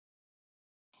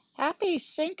Happy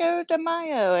Cinco de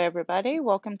Mayo, everybody.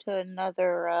 Welcome to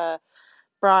another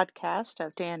broadcast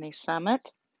of Danny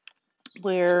Summit,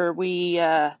 where we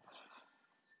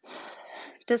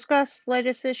discuss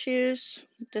latest issues,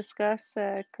 discuss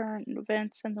current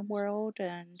events in the world,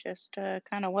 and just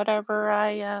kind of whatever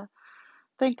I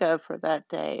think of for that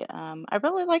day. I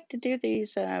really like to do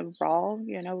these raw,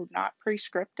 not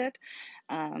pre-scripted.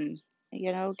 Um,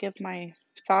 give my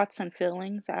thoughts and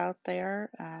feelings out there,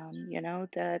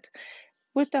 that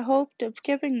with the hope of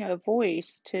giving a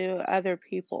voice to other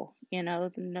people,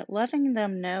 letting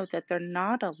them know that they're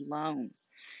not alone.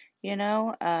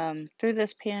 Through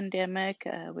this pandemic,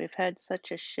 we've had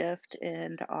such a shift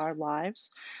in our lives.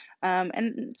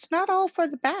 And it's not all for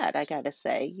the bad, I gotta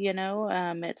say.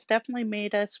 It's definitely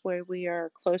made us where we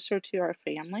are closer to our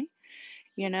family.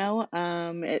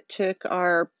 It took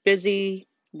our busy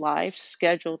lives,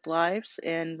 scheduled lives,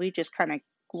 and we just kind of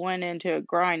went into a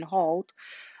grind halt.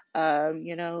 We're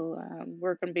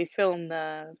going to be feeling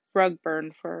the rug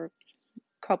burn for a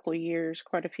couple years,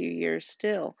 quite a few years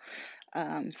still,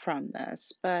 from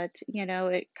this. But,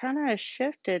 it kind of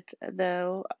shifted,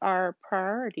 though, our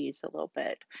priorities a little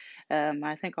bit.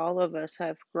 I think all of us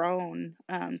have grown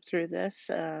through this,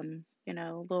 a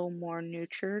little more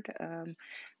nurtured,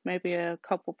 maybe a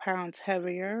couple pounds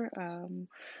heavier,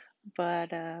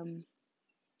 but um,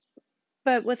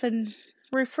 but with a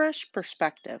refreshed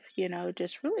perspective,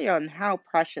 just really on how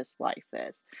precious life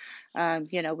is.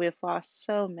 We've lost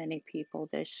so many people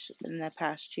this in the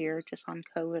past year just on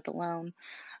COVID alone.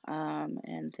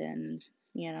 And then,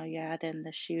 you add in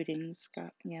the shootings,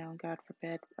 God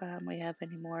forbid we have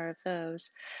any more of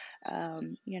those.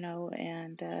 And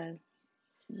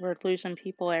we're losing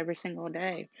people every single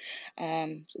day.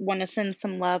 Want to send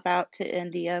some love out to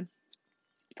India.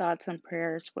 Thoughts and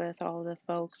prayers with all the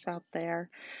folks out there,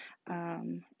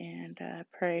 and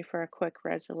pray for a quick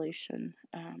resolution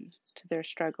to their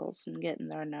struggles and getting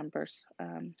their numbers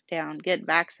down. Get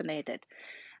vaccinated,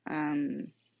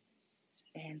 um,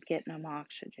 and getting them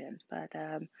oxygen. But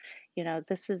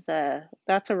this is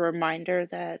that's a reminder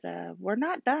that we're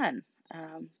not done.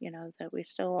 That we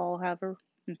still all have an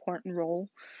important role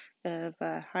of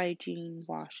hygiene,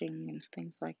 washing, and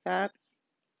things like that.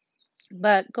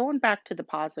 But going back to the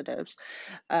positives,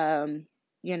 um,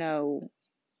 you know,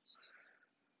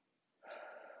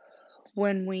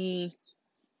 when we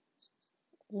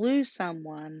lose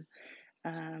someone,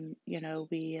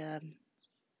 we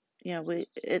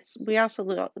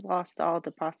also lost all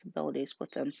the possibilities with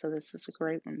them. So this is a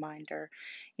great reminder,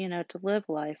 to live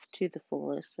life to the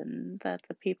fullest, and that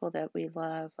the people that we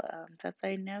love, that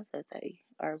they know that they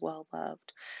are well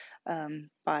loved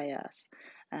by us.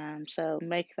 So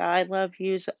make the I love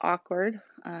yous awkward,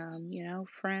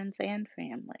 friends and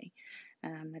family.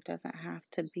 It doesn't have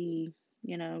to be,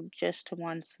 just to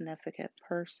one significant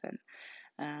person.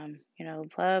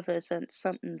 Love isn't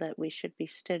something that we should be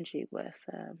stingy with.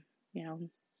 You know,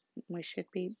 we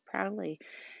should be proudly,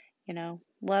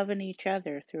 loving each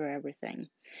other through everything.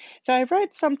 So I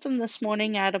read something this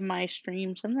morning out of my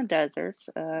streams in the deserts,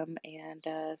 and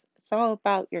it's all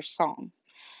about your song.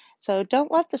 So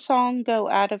don't let the song go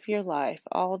out of your life,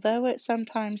 although it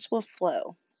sometimes will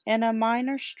flow. In a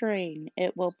minor strain,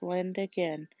 it will blend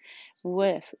again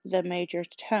with the major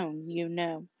tone you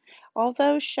know.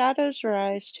 Although shadows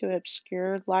rise to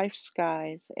obscure life's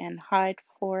skies and hide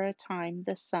for a time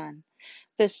the sun,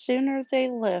 the sooner they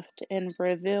lift and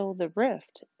reveal the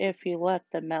rift if you let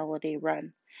the melody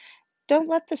run. Don't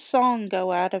let the song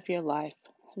go out of your life,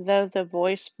 though the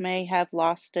voice may have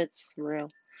lost its thrill.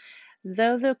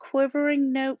 Though the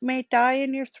quivering note may die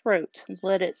in your throat,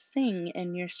 let it sing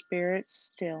in your spirit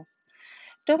still.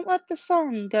 Don't let the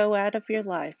song go out of your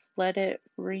life, let it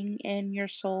ring in your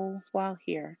soul while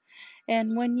here.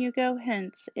 And when you go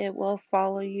hence, it will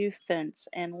follow you thence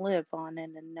and live on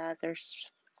in another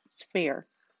sphere.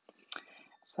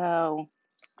 So,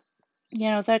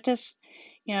 that just,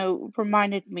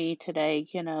 reminded me today,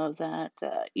 that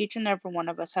each and every one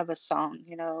of us have a song,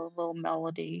 a little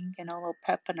melody, a little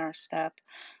pep in our step,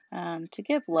 to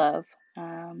give love,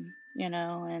 um,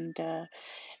 and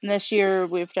this year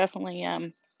we've definitely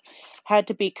had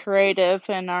to be creative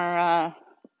in our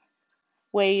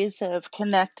ways of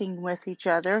connecting with each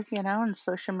other, and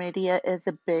social media is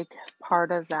a big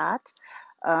part of that.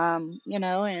 And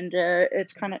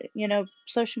it's kind of,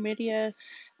 social media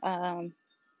um,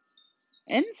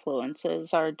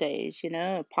 influences our days,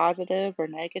 positive or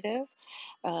negative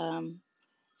um,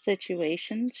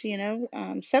 situations.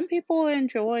 Some people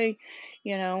enjoy,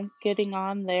 getting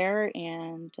on there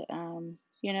and,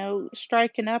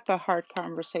 striking up a hard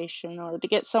conversation or to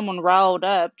get someone riled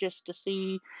up just to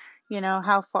see,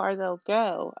 how far they'll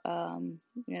go.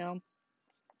 You know,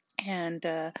 and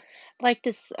I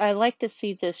like to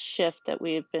see this shift that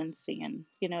we've been seeing,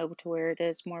 to where it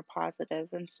is more positive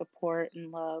and support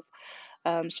and love.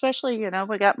 Especially,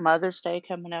 we got Mother's Day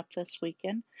coming up this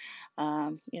weekend.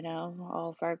 All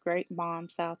of our great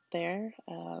moms out there.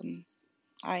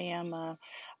 I am a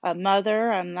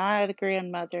mother. I'm not a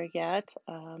grandmother yet,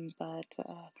 but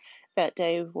that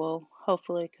day will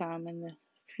hopefully come in the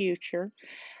future.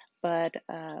 But,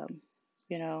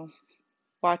 you know,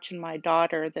 watching my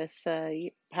daughter this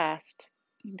past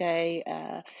day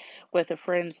with a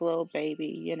friend's little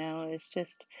baby,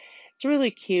 it's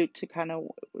really cute to kind of,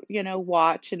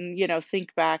 watch and,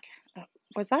 think back.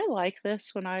 Was I like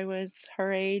this when I was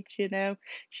her age?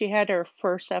 She had her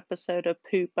first episode of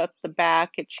poop up the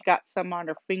back and she got some on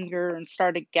her finger and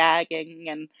started gagging.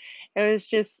 And it was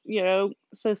just,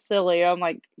 so silly. I'm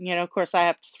like, of course I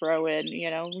have to throw in,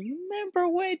 remember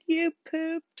when you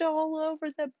pooped all over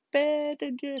the bed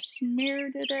and just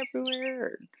smeared it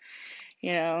everywhere?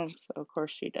 So of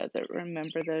course she doesn't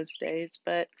remember those days,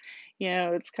 but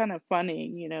it's kind of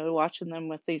funny, watching them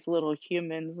with these little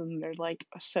humans and they're like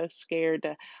so scared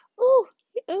to, oh,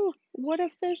 oh, what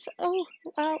if this, oh,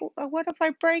 what if I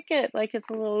break it? Like it's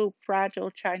a little fragile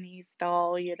Chinese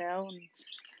doll, and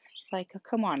it's like, oh,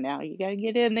 come on now, you gotta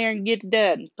get in there and get it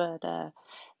done. But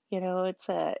it's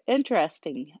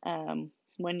interesting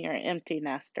when you're an empty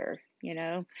nester.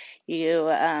 I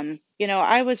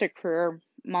was a career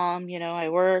mom. I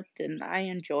worked and I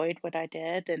enjoyed what I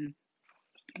did, and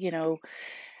you know,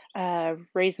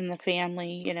 raising the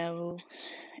family.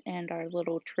 And our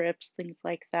little trips, things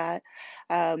like that.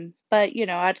 But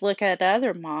I'd look at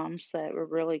other moms that were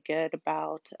really good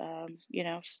about,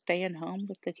 staying home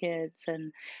with the kids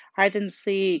and hide and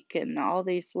seek and all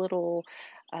these little.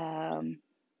 Um,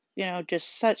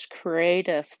 just such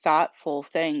creative, thoughtful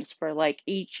things for like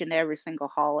each and every single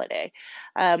holiday.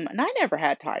 And I never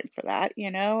had time for that.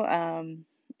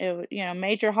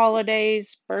 Major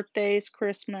holidays, birthdays,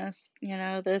 Christmas,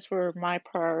 those were my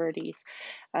priorities.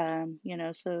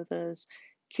 So those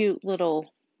cute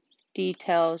little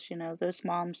details, those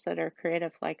moms that are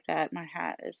creative like that, my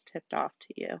hat is tipped off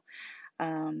to you.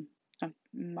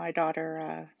 My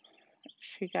daughter,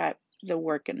 she got the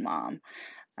working mom,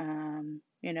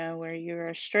 where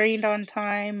you're strained on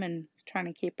time and trying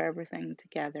to keep everything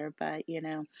together. But,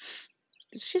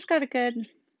 she's got a good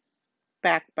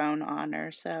backbone on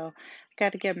her, so I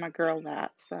got to give my girl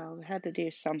that. So I had to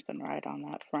do something right on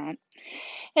that front.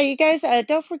 Hey, you guys,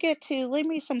 don't forget to leave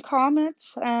me some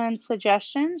comments and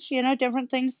suggestions, different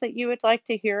things that you would like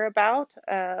to hear about.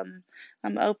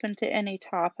 I'm open to any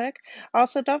topic.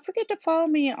 Also, don't forget to follow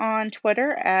me on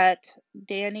Twitter at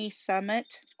Danny Summit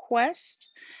Quest.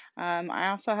 I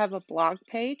also have a blog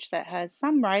page that has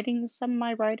some of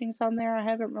my writings on there. I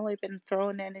haven't really been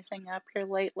throwing anything up here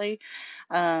lately,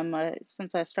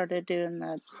 since I started doing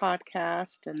the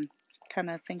podcast and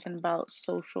kind of thinking about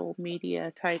social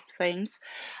media type things.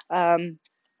 Um,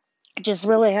 just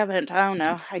really haven't, I don't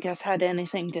know, I guess had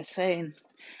anything to say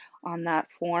on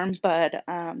that form. But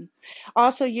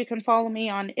also, you can follow me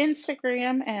on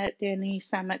Instagram at Danny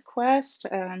Summit Quest.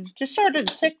 Just started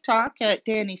TikTok at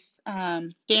Danny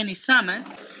Summit,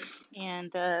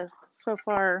 and so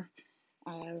far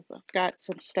I've got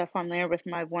some stuff on there with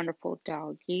my wonderful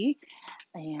doggy,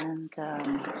 and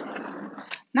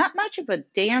not much of a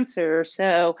dancer,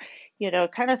 so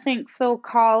kind of think Phil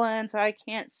Collins. I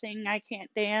can't sing, I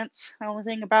can't dance. The only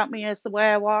thing about me is the way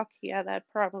I walk. Yeah, that'd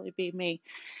probably be me.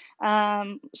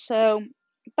 So,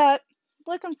 but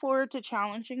looking forward to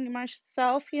challenging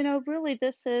myself. Really,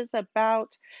 this is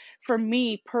about, for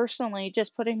me personally,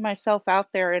 just putting myself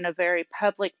out there in a very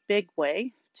public, big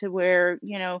way to where,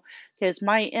 because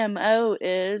my MO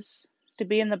is to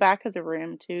be in the back of the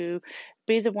room, to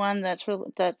be the one that's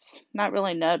not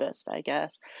really noticed, I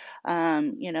guess.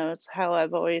 It's how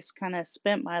I've always kind of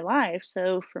spent my life.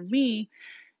 So for me,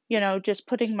 just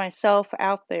putting myself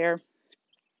out there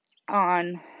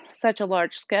on such a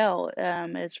large scale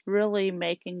is really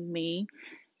making me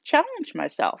challenge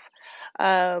myself,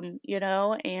 and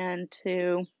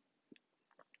to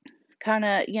kind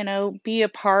of, be a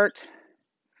part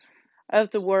of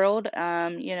the world,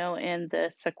 in the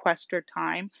sequestered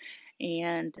time.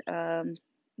 And,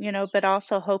 but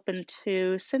also hoping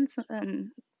to send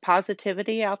some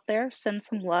positivity out there, send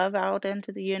some love out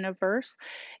into the universe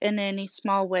in any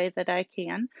small way that I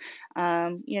can,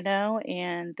 and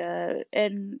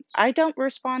I don't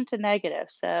respond to negative.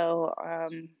 So,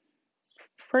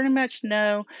 pretty much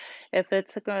know if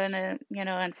it's going to,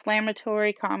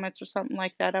 inflammatory comments or something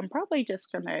like that, I'm probably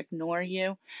just going to ignore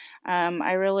you.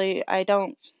 I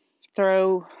don't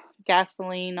throw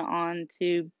gasoline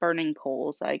onto burning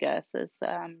coals, I guess, is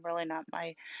really not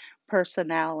my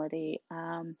personality.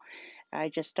 I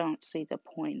just don't see the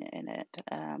point in it.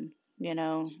 You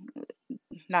know,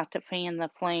 not to fan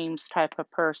the flames type of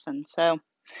person. So,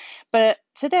 but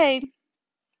today,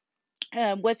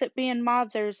 with it being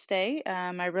Mother's Day,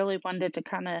 I really wanted to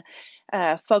kind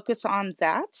of focus on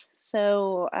that.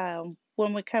 So,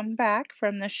 when we come back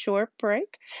from this short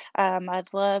break, I'd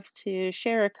love to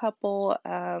share a couple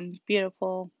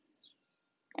beautiful,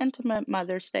 intimate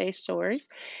Mother's Day stories,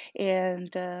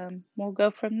 and we'll go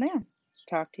from there.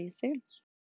 Talk to you soon.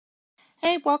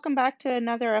 Hey, welcome back to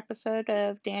another episode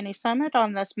of Danny Summit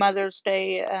on this Mother's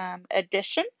Day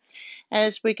edition.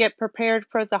 As we get prepared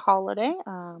for the holiday,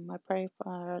 I pray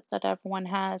that everyone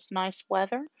has nice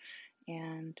weather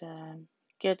and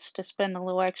gets to spend a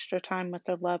little extra time with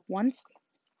their loved ones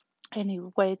any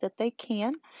way that they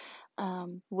can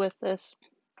with this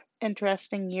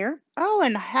interesting year. Oh,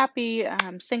 and happy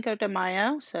Cinco de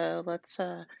Mayo. So let's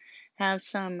have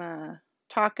some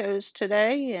tacos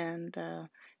today and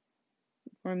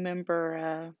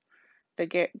remember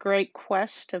the great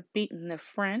quest of beating the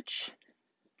French.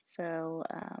 So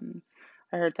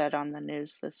I heard that on the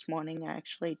news this morning. I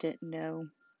actually didn't know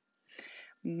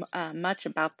much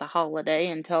about the holiday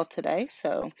until today.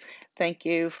 So thank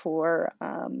you for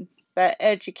that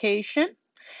education.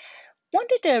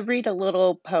 Wanted to read a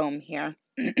little poem here.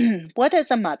 What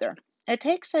is a mother? It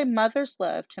takes a mother's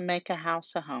love to make a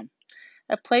house a home.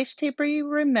 A place to be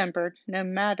remembered no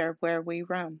matter where we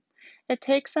roam. It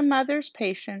takes a mother's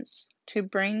patience to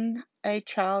bring a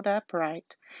child up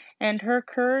right, and her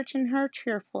courage and her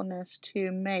cheerfulness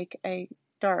to make a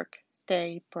dark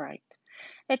day bright.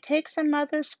 It takes a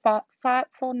mother's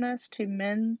thoughtfulness to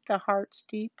mend the heart's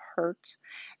deep hurts,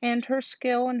 and her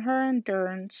skill and her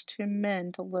endurance to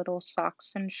mend little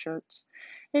socks and shirts.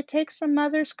 It takes a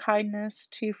mother's kindness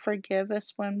to forgive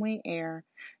us when we err,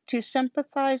 to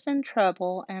sympathize in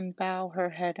trouble and bow her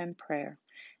head in prayer.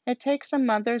 It takes a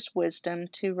mother's wisdom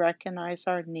to recognize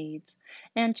our needs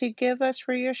and to give us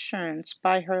reassurance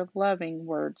by her loving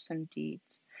words and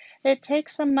deeds. It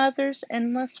takes a mother's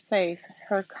endless faith,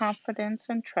 her confidence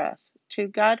and trust, to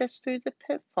guide us through the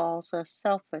pitfalls of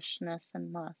selfishness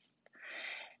and lust.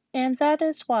 And that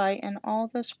is why in all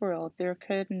this world there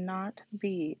could not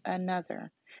be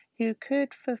another who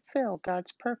could fulfill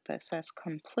God's purpose as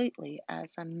completely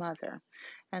as a mother.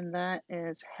 And that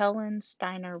is Helen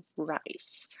Steiner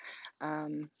Rice.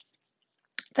 Um,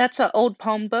 that's an old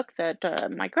poem book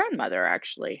that my grandmother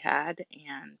actually had,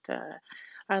 and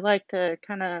I like to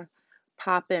kind of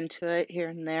pop into it here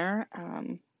and there,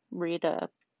 read a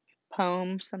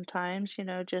poem sometimes,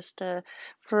 just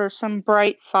for some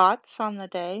bright thoughts on the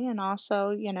day, and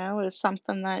also, is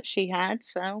something that she had.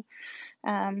 So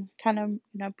kind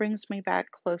of, brings me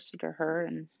back closer to her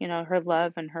and, her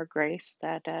love and her grace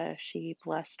that she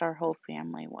blessed our whole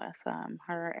family with.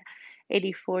 Her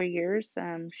 84 years,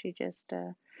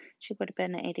 she would have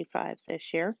been 85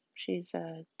 this year. She's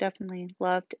definitely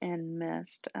loved and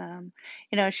missed.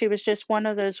 She was just one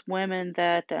of those women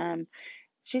that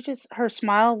her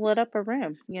smile lit up a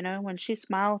room. When she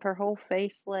smiled, her whole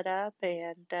face lit up,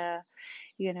 and,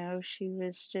 she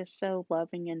was just so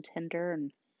loving and tender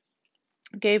and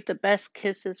gave the best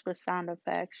kisses with sound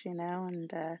effects, and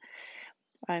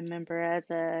I remember as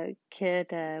a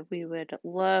kid, we would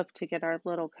love to get our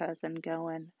little cousin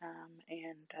going,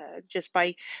 and just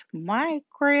by my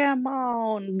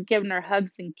grandma and giving her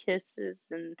hugs and kisses,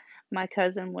 and my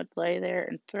cousin would lay there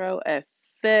and throw a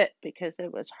fit because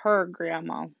it was her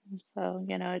grandma. So,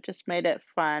 it just made it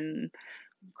fun.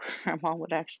 Grandma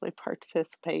would actually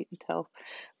participate until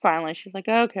finally she's like,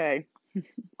 okay.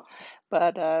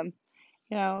 But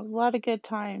a lot of good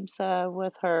times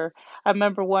with her. I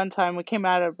remember one time we came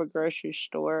out of a grocery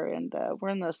store and we're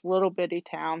in this little bitty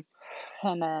town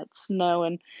and it's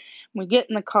snowing. We get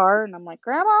in the car and I'm like,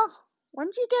 Grandma, when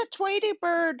did you get Tweety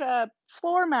Bird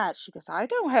floor mats? She goes, I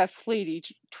don't have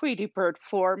Tweety Bird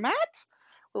floor mats.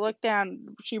 We look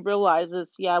down, she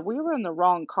realizes, yeah, we were in the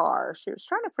wrong car. She was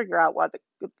trying to figure out why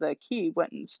the key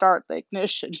wouldn't start the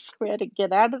ignition. So we had to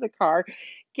get out of the car,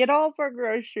 get all of our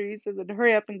groceries, and then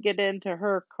hurry up and get into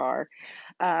her car.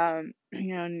 And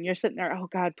you're sitting there, oh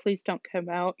God, please don't come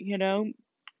out,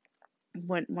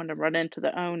 wouldn't want to run into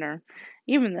the owner,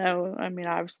 even though, I mean,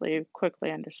 obviously quickly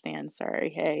understand, sorry,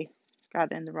 hey,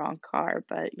 got in the wrong car,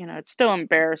 but it's still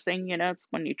embarrassing. It's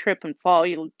when you trip and fall,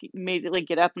 you immediately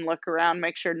get up and look around,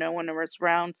 make sure no one was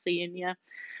around seeing you.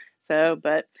 So,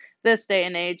 but this day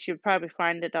and age, you'd probably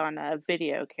find it on a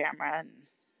video camera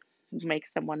and make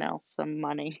someone else some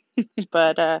money.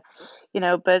 But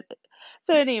but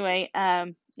so anyway,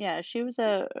 Yeah, she was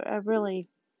a really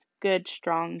good,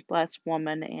 strong, blessed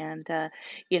woman. And, I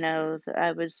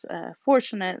was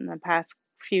fortunate in the past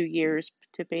few years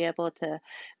to be able to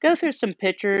go through some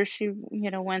pictures. She,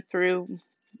 went through,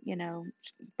 you know,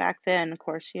 back then, of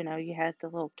course, you had the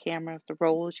little camera with the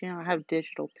rolls, I have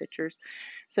digital pictures.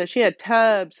 So she had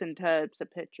tubs and tubs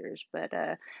of pictures, but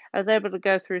I was able to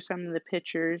go through some of the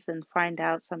pictures and find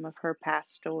out some of her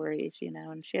past stories,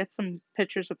 and she had some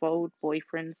pictures of old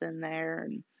boyfriends in there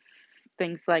and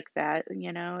things like that.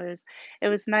 It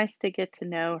was nice to get to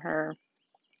know her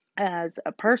as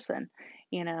a person,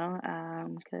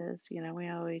 because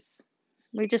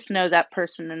we just know that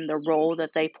person and the role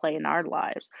that they play in our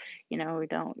lives. We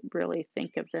don't really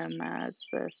think of them as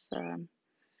this,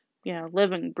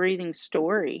 living, breathing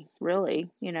story, really,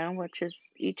 which is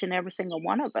each and every single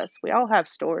one of us. We all have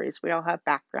stories, we all have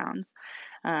backgrounds,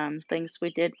 things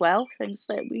we did well, things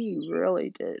that we really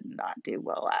did not do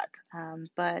well at.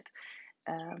 But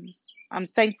um, I'm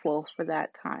thankful for that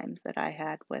time that I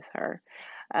had with her.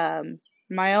 Um,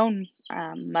 my own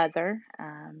mother,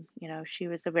 she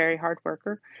was a very hard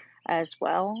worker as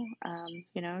well.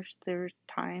 There's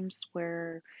times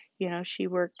where, she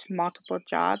worked multiple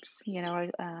jobs. I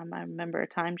remember a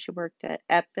time she worked at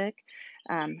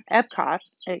Epcot,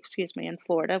 excuse me, in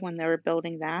Florida when they were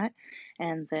building that.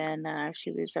 And then she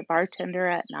was a bartender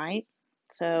at night.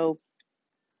 So,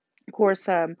 of course,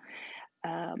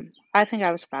 I think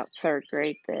I was about third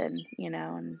grade then,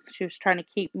 and she was trying to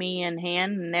keep me in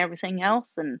hand and everything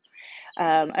else. And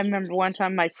I remember one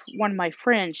time one of my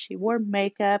friends, she wore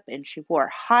makeup and she wore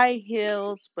high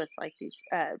heels with like these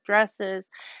dresses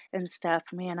and stuff.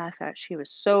 Man, I thought she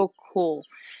was so cool.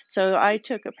 So I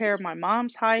took a pair of my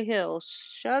mom's high heels,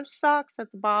 shoved socks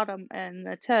at the bottom and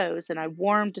the toes, and I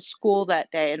wore them to school that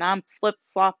day. And I'm flip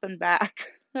flopping back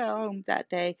home that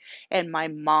day, and my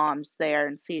mom's there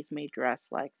and sees me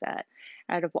dressed like that.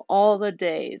 Out of all the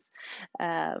days,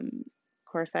 of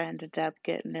course, I ended up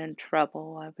getting in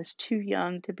trouble. I was too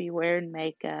young to be wearing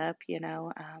makeup,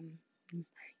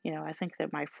 I think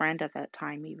that my friend at that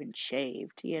time even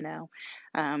shaved.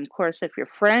 Of course, if your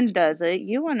friend does it,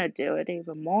 you want to do it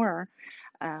even more.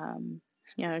 Um,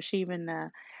 she even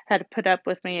had to put up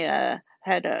with me,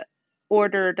 had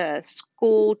ordered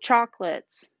school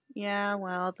chocolates. Yeah,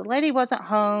 well, the lady wasn't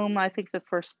home, I think the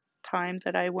first time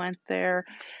that I went there,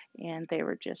 and they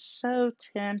were just so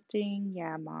tempting.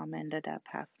 Yeah, mom ended up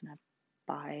having to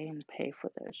buy and pay for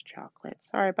those chocolates.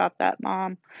 Sorry about that,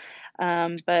 mom.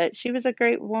 But she was a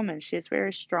great woman. She is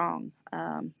very strong,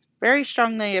 very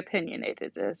strongly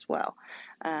opinionated as well.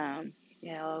 Um,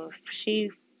 if she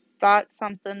thought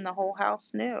something, the whole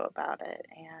house knew about it,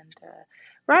 and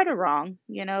right or wrong,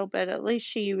 but at least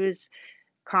she was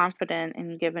confident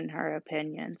in giving her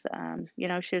opinions.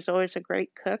 She was always a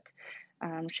great cook.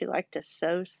 She liked to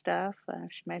sew stuff.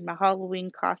 She made my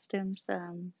Halloween costumes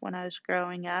when I was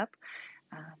growing up.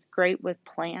 Great with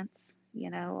plants,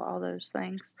 all those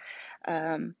things.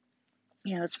 Um,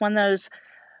 it's one of those,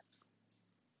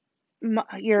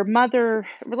 your mother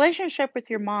relationship with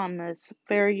your mom is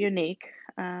very unique,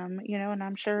 and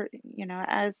I'm sure,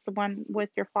 as the one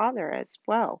with your father as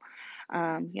well.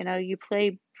 You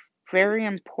play very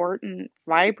important,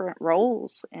 vibrant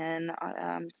roles in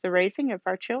the raising of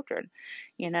our children,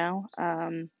 you know.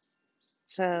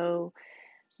 So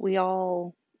we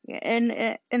all, and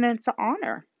it's an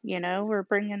honor, we're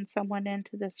bringing someone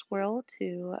into this world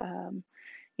to,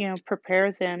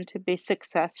 prepare them to be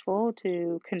successful,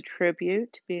 to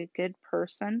contribute, to be a good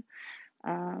person,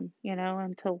 and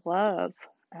to love.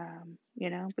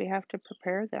 We have to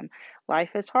prepare them.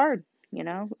 Life is hard, you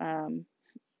know.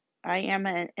 I am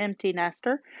an empty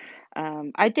nester.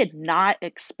 I did not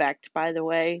expect, by the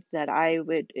way, that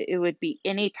it would be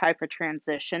any type of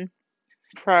transition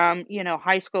from,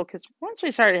 high school, because once we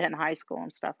started in high school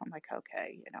and stuff, I'm like,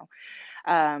 okay,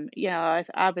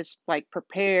 I was like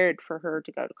prepared for her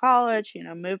to go to college,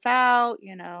 move out,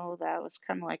 that was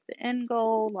kind of like the end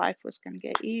goal. Life was going to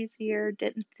get easier.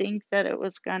 Didn't think that it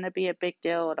was going to be a big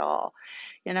deal at all,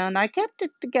 and I kept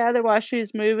it together while she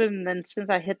was moving. And then since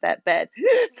I hit that bed,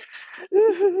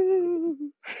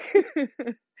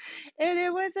 and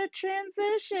it was a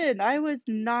transition. I was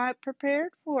not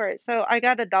prepared for it. So I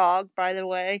got a dog, by the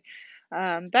way.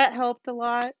 That helped a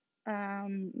lot.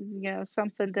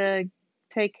 Something to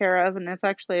take care of, and it's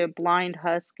actually a blind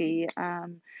husky.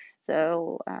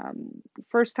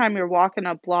 First time you're walking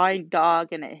a blind dog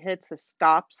and it hits a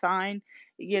stop sign,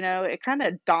 it kind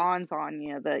of dawns on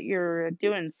you that you're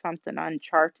doing something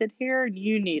uncharted here.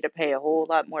 You need to pay a whole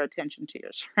lot more attention to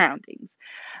your surroundings.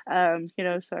 So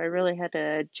I really had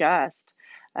to adjust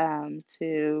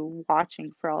to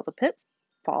watching for all the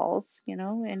falls,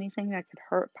 anything that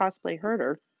could possibly hurt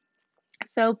her.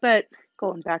 So, but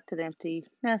going back to the empty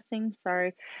nesting,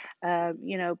 sorry,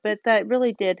 but that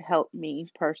really did help me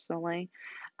personally.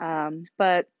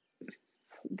 But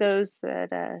those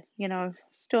that,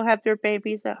 still have their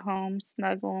babies at home,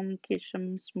 snuggle them, kiss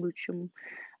them, smooch them.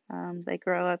 They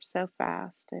grow up so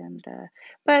fast,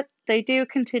 but they do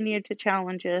continue to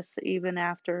challenge us even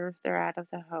after they're out of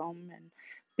the home, and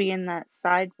being that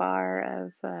sidebar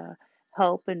of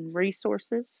help and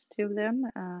resources to them,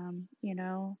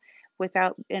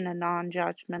 without in a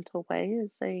non-judgmental way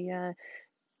is a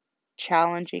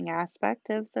challenging aspect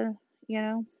of you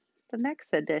know, the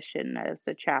next edition of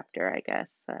the chapter, I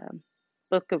guess.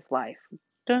 Book of Life.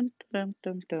 Dun dun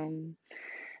dun dun.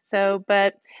 So,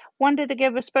 but wanted to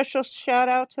give a special shout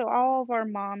out to all of our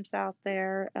moms out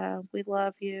there. We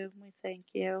love you. We thank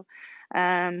you.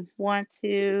 Want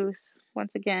to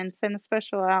once again send a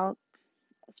special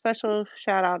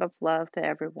shout out of love to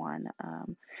everyone.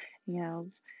 You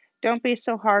know, don't be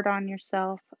so hard on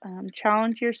yourself.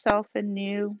 Challenge yourself in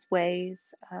new ways.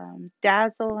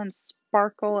 Dazzle and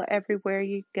sparkle everywhere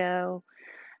you go.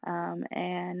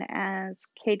 And as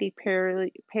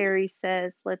Perry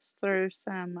says, let's throw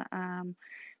some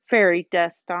fairy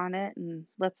dust on it and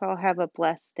let's all have a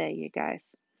blessed day, you guys.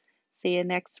 See you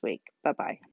next week. Bye bye.